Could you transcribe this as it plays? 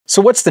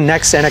So what's the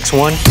Nexx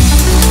NX1?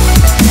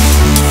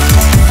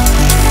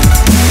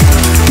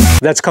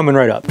 That's coming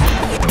right up.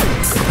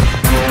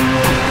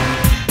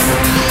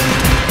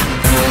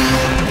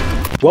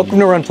 Welcome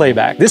to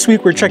RunPlayBack. This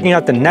week we're checking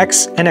out the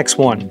Nexx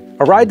NX1,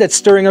 a ride that's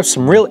stirring up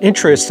some real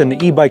interest in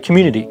the e-bike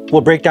community.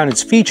 We'll break down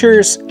its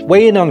features,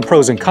 weigh in on the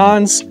pros and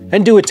cons,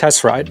 and do a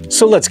test ride.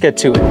 So let's get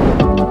to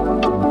it.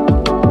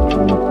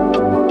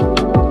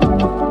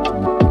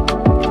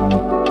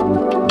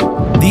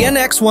 The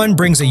NX1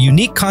 brings a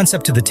unique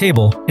concept to the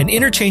table, an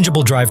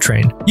interchangeable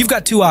drivetrain. You've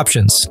got two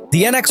options,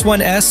 the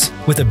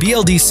NX1S with a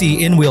BLDC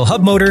in-wheel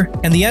hub motor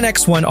and the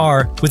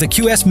NX1R with a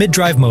QS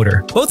mid-drive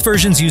motor. Both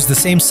versions use the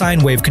same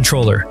sine wave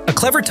controller, a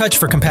clever touch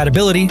for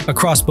compatibility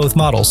across both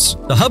models.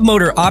 The hub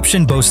motor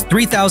option boasts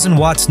 3,000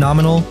 watts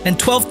nominal and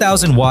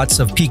 12,000 watts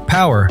of peak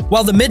power,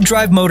 while the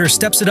mid-drive motor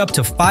steps it up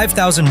to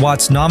 5,000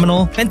 watts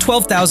nominal and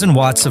 12,000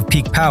 watts of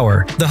peak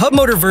power. The hub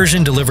motor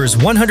version delivers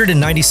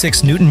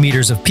 196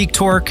 Newton-meters of peak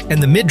torque,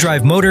 and the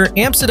mid-drive motor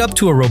amps it up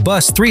to a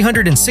robust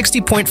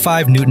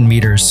 360.5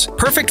 Newton-meters,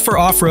 perfect for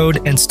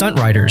off-road and stunt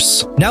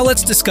riders. Now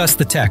let's discuss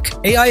the tech.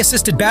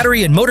 AI-assisted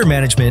battery and motor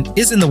management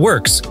is in the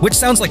works, which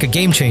sounds like a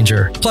game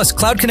changer. Plus,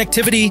 cloud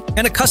connectivity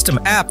and a custom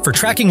app for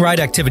tracking ride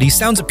activity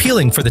sounds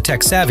appealing for the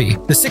tech-savvy.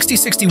 The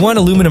 6061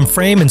 aluminum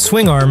frame and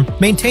swing arm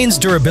maintains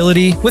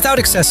durability without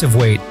excessive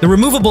weight. The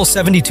removable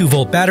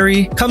 72-volt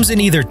battery comes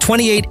in either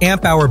 28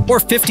 amp-hour or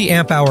 50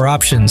 amp-hour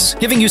options,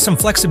 giving you some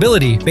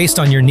flexibility based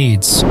on your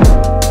needs.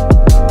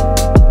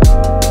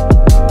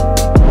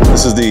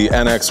 This is the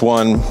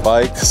NX1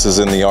 bike. This is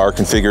in the R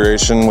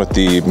configuration with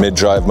the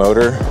mid-drive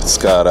motor. It's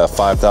got a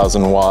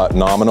 5,000 watt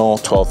nominal,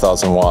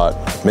 12,000 watt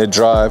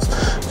mid-drive.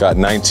 Got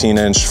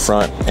 19-inch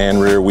front and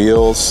rear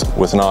wheels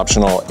with an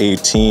optional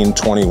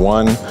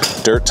 1821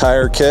 dirt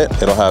tire kit.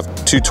 It'll have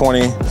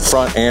 220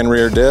 front and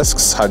rear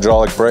discs,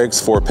 hydraulic brakes,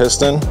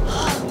 4-piston.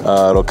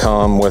 It'll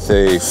come with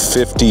a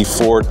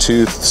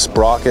 54-tooth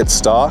sprocket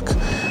stock,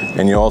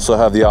 and you also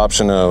have the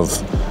option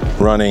of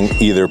running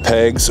either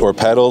pegs or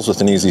pedals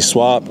with an easy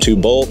swap, 2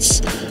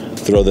 bolts.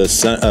 Throw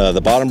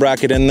the bottom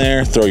bracket in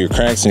there, throw your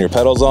cranks and your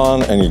pedals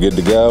on, and you're good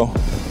to go.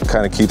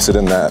 Kind of keeps it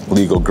in that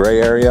legal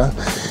gray area.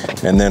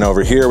 And then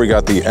over here we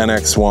got the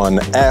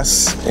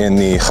NX1S in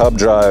the hub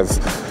drive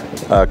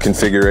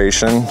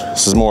configuration.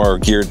 This is more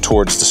geared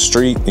towards the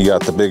street. You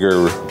got the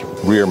bigger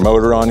rear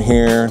motor on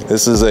here.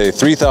 This is a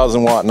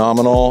 3,000 watt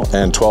nominal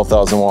and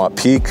 12,000 watt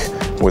peak.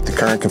 With the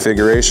current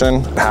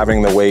configuration,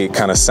 having the weight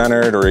kind of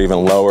centered or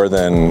even lower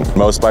than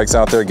most bikes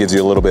out there gives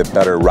you a little bit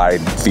better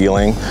ride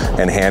feeling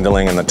and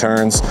handling in the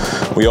turns.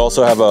 We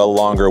also have a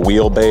longer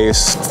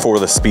wheelbase for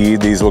the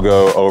speed. These will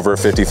go over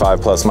 55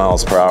 plus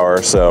miles per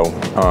hour. So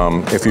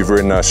if you've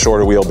ridden a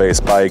shorter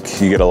wheelbase bike,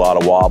 you get a lot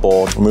of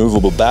wobble.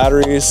 Removable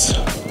batteries.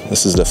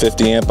 This is the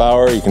 50 amp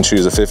hour. You can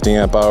choose a 50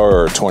 amp hour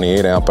or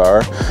 28 amp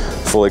hour.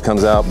 Fully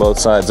comes out, both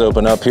sides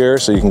open up here,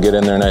 so you can get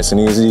in there nice and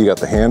easy. You got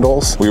the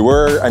handles. We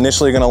were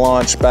initially gonna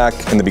launch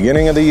back in the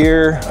beginning of the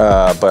year,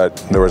 but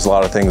there was a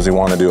lot of things we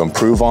wanted to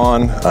improve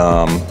on.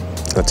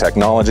 The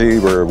technology,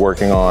 we're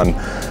working on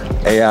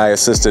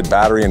AI-assisted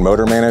battery and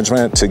motor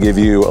management to give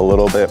you a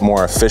little bit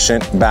more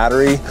efficient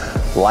battery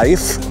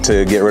life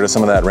to get rid of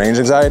some of that range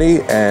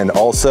anxiety, and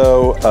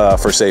also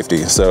for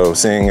safety. So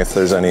seeing if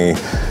there's any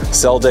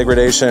cell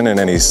degradation in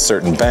any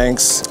certain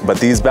banks. But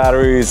these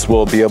batteries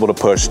will be able to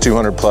push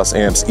 200 plus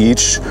amps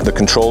each. The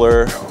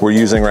controller we're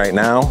using right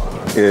now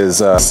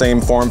is same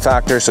form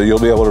factor, so you'll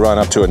be able to run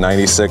up to a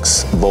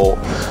 96 volt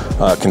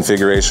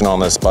configuration on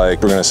this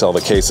bike. We're going to sell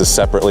the cases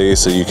separately,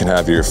 so you can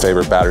have your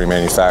favorite battery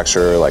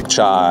manufacturer like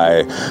Chai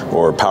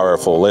or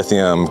Powerful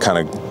Lithium kind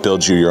of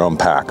build you your own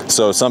pack.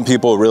 So some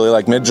people really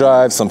like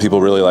mid-drives, some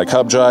people really like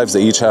hub drives.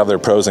 They each have their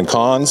pros and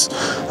cons.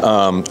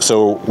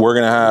 So we're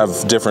going to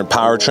have different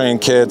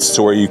powertrain kits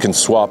to where you can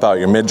swap out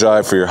your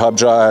mid-drive for your hub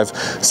drive.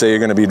 Say you're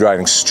going to be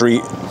driving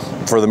street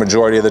for the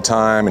majority of the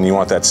time and you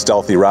want that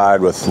stealthy ride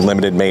with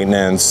limited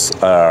maintenance,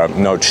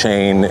 no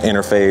chain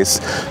interface,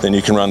 then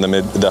you can run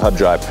the hub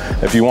drive.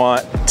 If you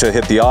want to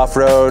hit the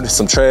off-road,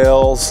 some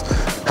trails,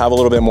 have a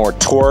little bit more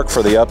torque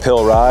for the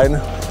uphill ride,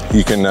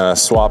 you can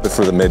swap it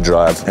for the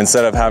mid-drive.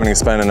 Instead of having to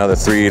spend another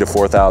 $3,000 to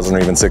 $4,000 or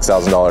even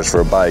 $6,000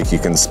 for a bike, you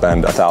can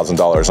spend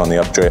 $1,000 on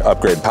the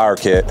upgrade power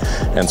kit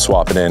and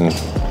swap it in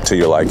to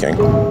your liking.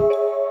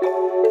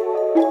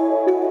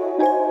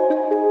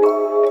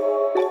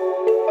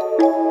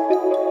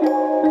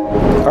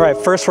 All right,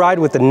 first ride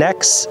with the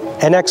Nexx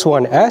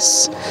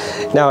NX1S.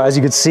 Now, as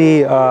you can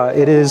see,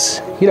 it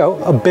is,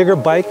 a bigger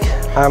bike.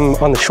 I'm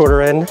on the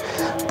shorter end,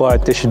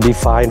 but this should be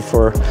fine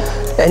for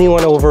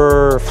anyone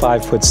over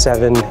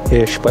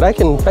 5'7"-ish. But I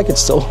can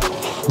still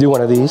do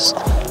one of these.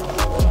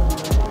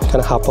 Kind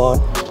of hop on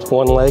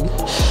one leg.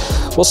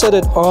 We'll set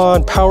it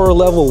on power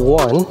level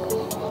 1,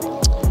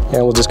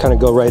 and we'll just kind of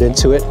go right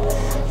into it.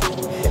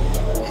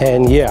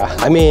 And yeah,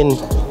 I mean,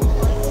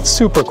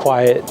 super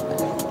quiet.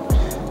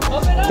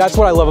 That's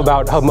what I love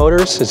about hub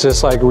motors. It's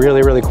just like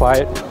really, really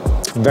quiet,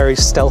 very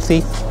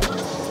stealthy.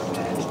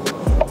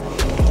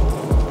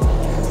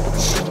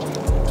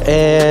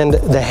 And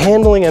the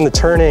handling and the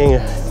turning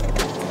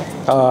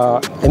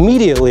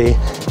immediately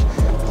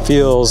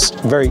feels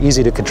very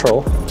easy to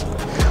control.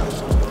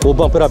 We'll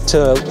bump it up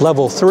to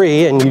level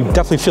 3 and you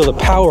definitely feel the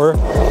power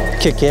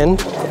kick in.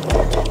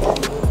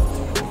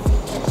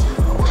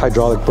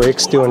 Hydraulic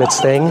brakes doing its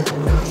thing.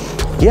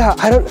 Yeah,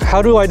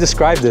 how do I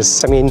describe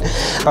this? I mean,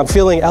 I'm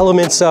feeling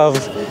elements of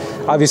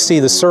obviously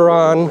the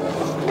Sur-Ron,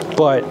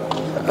 but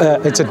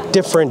it's a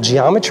different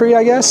geometry,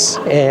 I guess.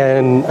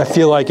 And I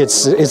feel like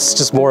it's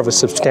just more of a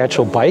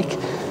substantial bike.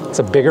 It's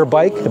a bigger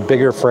bike, a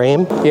bigger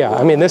frame. Yeah,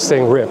 I mean, this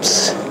thing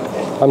rips.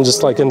 I'm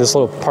just like in this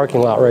little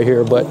parking lot right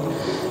here, but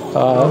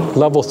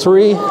level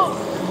 3,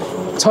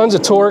 tons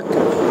of torque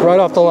right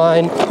off the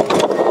line.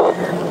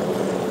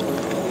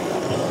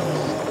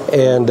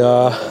 And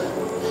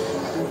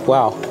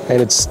wow,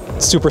 and it's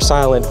super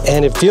silent,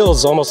 and it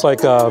feels almost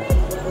like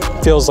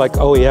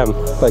OEM,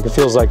 like it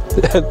feels like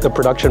the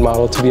production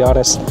model, to be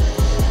honest.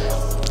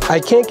 I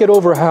can't get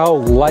over how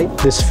light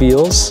this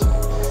feels.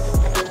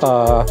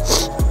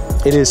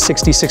 It is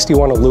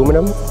 6061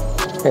 aluminum,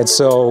 and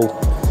so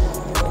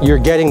you're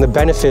getting the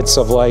benefits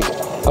of like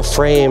a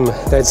frame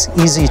that's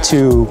easy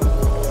to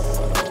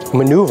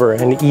maneuver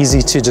and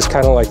easy to just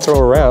kind of like throw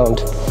around.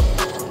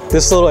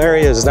 This little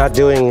area is not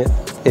doing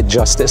it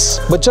justice,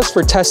 but just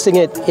for testing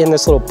it in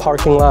this little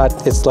parking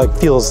lot, it's like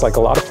feels like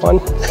a lot of fun,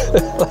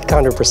 like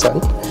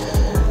 100%.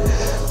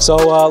 So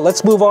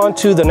let's move on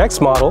to the next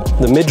model,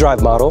 the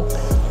mid-drive model,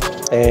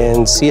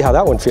 and see how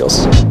that one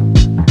feels.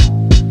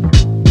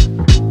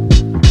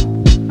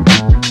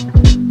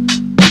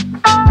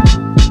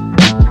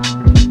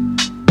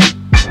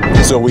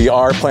 So we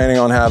are planning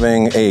on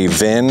having a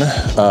VIN,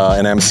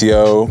 an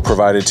MCO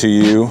provided to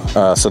you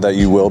so that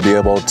you will be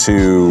able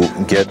to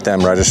get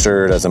them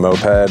registered as a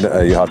moped.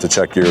 You have to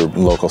check your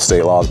local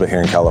state laws, but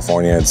here in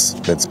California,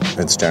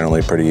 it's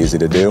generally pretty easy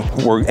to do.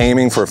 We're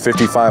aiming for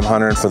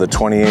 5,500 for the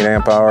 28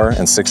 amp hour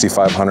and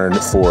 6,500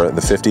 for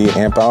the 50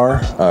 amp hour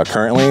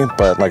currently,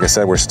 but like I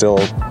said, we're still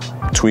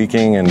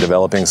tweaking and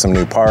developing some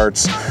new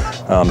parts,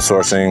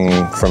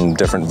 sourcing from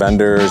different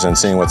vendors and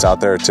seeing what's out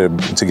there to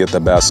get the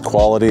best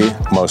quality,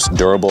 most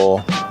durable,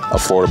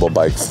 affordable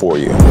bike for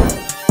you.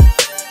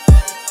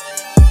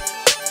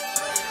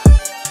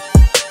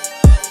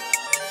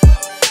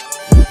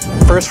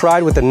 First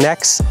ride with the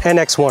Nexx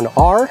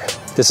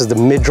NX1R. This is the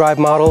mid-drive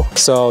model.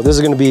 So this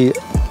is gonna be,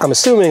 I'm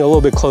assuming, a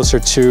little bit closer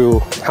to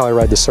how I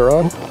ride the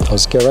Sur-Ron.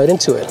 Let's get right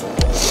into it.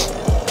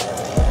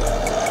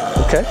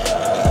 Okay.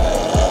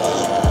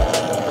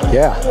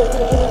 Yeah.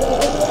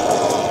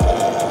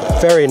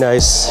 Very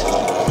nice.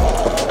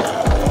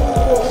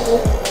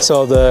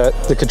 So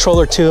the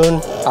controller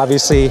tune,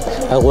 obviously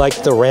I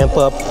like the ramp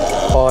up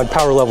on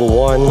power level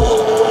 1.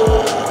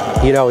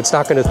 You know, it's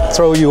not gonna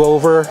throw you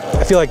over.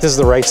 I feel like this is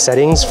the right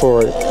settings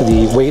for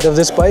the weight of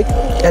this bike.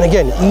 And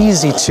again,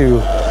 easy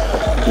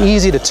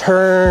to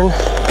turn,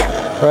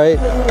 right?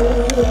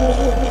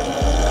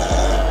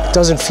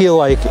 Doesn't feel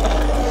like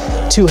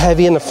too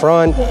heavy in the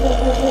front.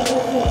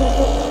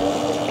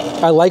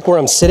 I like where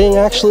I'm sitting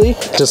actually,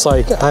 just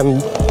like I'm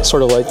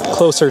sort of like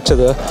closer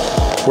to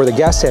where the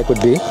gas tank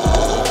would be.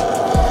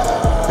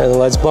 And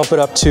let's bump it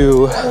up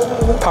to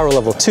power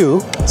level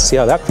 2, see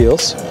how that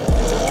feels.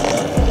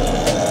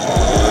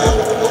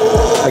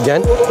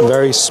 Again,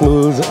 very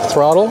smooth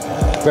throttle,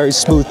 very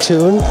smooth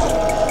tune.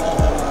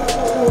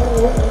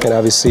 And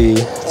obviously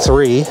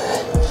 3.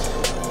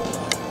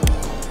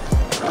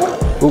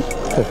 Ooh,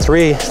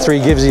 3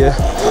 gives you,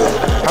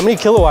 how many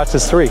kilowatts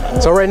is 3?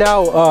 So right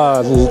now,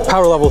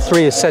 power level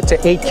 3 is set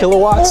to 8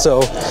 kilowatts,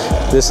 so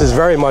this is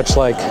very much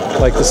like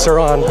the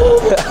Sur-Ron.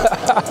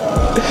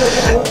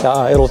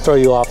 It'll throw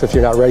you off if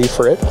you're not ready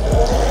for it.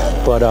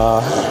 But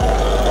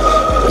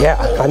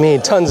yeah, I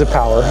mean, tons of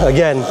power.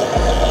 Again,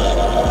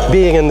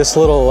 being in this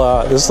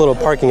little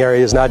parking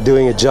area is not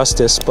doing it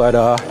justice, but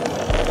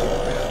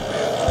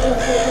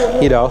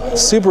you know,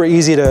 super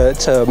easy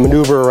to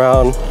maneuver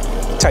around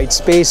tight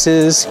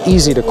spaces,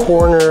 easy to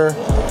corner.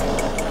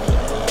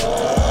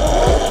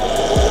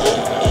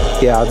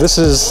 Yeah, this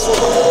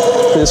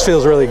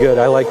feels really good.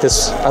 I like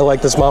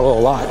this model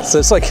a lot. So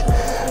it's like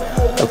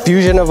a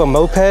fusion of a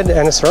moped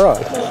and a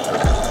Sur-Ron.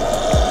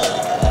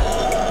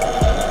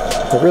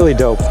 Really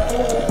dope.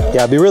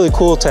 Yeah, it'd be really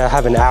cool to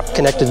have an app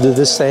connected to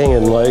this thing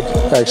and like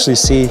actually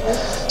see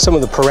some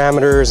of the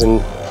parameters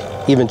and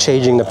even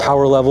changing the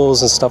power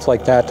levels and stuff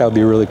like that. That would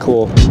be really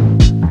cool.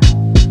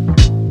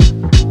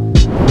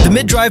 The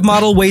mid-drive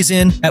model weighs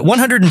in at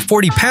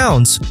 140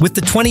 pounds with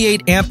the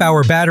 28 amp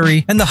hour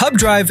battery, and the hub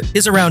drive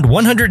is around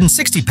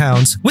 160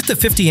 pounds with the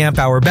 50 amp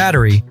hour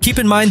battery. Keep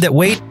in mind that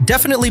weight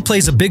definitely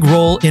plays a big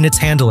role in its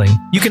handling.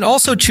 You can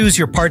also choose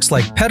your parts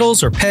like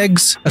pedals or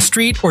pegs, a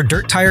street or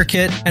dirt tire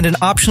kit, and an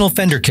optional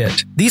fender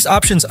kit. These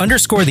options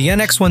underscore the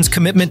NX1's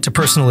commitment to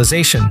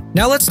personalization.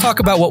 Now let's talk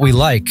about what we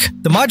like.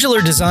 The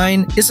modular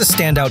design is a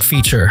standout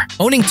feature.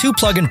 Owning 2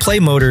 plug-and-play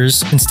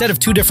motors instead of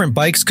 2 different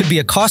bikes could be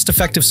a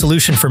cost-effective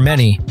solution for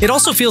many. It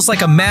also feels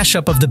like a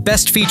mashup of the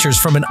best features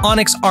from an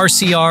Onyx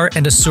RCR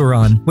and a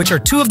Sur-Ron, which are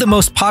two of the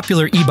most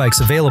popular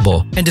e-bikes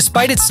available. And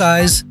despite its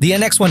size, the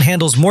NX1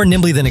 handles more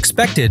nimbly than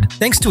expected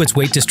thanks to its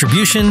weight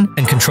distribution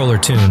and controller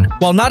tune.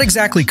 While not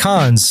exactly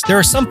cons, there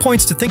are some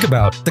points to think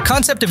about. The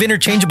concept of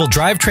interchangeable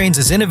drivetrains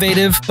is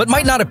innovative, but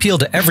might not appeal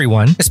to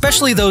everyone,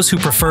 especially those who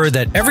prefer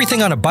that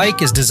everything on a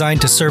bike is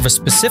designed to serve a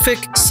specific,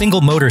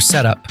 single-motor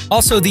setup.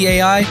 Also, the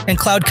AI and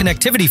cloud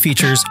connectivity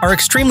features are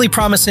extremely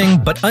promising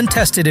but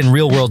untested in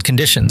real-world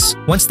conditions.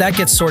 Once that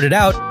gets sorted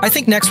out, I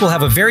think Nexx will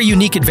have a very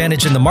unique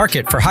advantage in the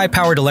market for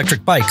high-powered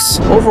electric bikes.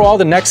 Overall,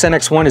 the Nexx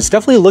NX1 is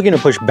definitely looking to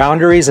push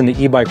boundaries in the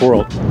e-bike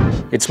world.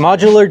 Its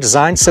modular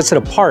design sets it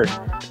apart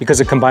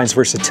because it combines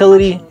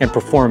versatility and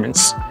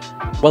performance.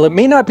 While it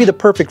may not be the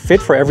perfect fit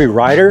for every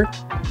rider,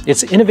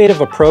 its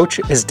innovative approach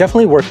is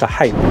definitely worth the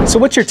hype. So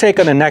what's your take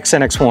on the Nexx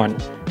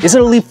NX1? Is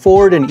it a leap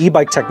forward in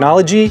e-bike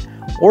technology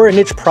or a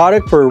niche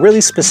product for a really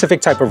specific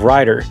type of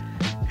rider?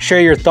 Share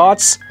your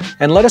thoughts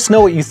and let us know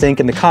what you think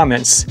in the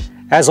comments.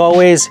 As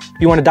always, if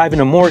you want to dive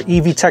into more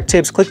EV tech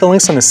tips, click the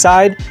links on the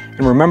side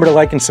and remember to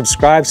like and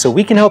subscribe so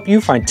we can help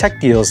you find tech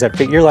deals that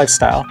fit your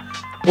lifestyle.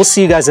 We'll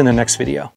see you guys in the next video.